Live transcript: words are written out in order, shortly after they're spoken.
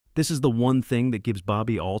This is the one thing that gives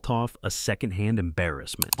Bobbi Althoff a secondhand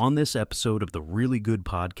embarrassment. On this episode of the Really Good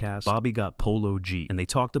Podcast, Bobbi got Polo G, and they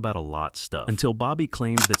talked about a lot of stuff, until Bobbi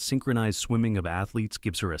claims that synchronized swimming of athletes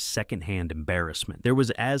gives her a secondhand embarrassment. There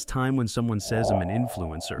was as time when someone says I'm an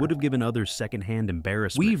influencer would have given others secondhand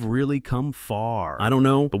embarrassment. We've really come far. I don't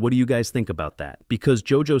know, but what do you guys think about that? Because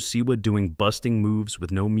JoJo Siwa doing busting moves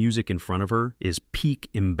with no music in front of her is peak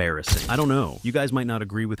embarrassing. I don't know. You guys might not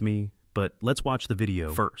agree with me, but let's watch the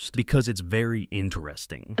video first, because it's very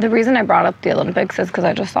interesting. The reason I brought up the Olympics is because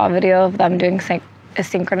I just saw a video of them doing a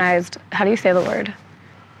synchronized, how do you say the word?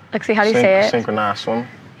 Lexi, how do you say it? Synchronized swim.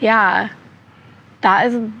 Yeah.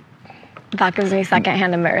 That gives me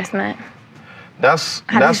secondhand embarrassment. That's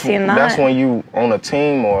seen that? That's when you on a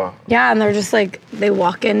team or? Yeah, and they're just like, they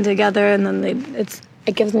walk in together and then it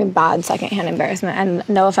gives me bad secondhand embarrassment. And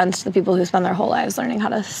no offense to the people who spend their whole lives learning how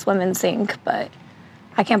to swim and sink, but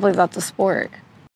I can't believe that's a sport.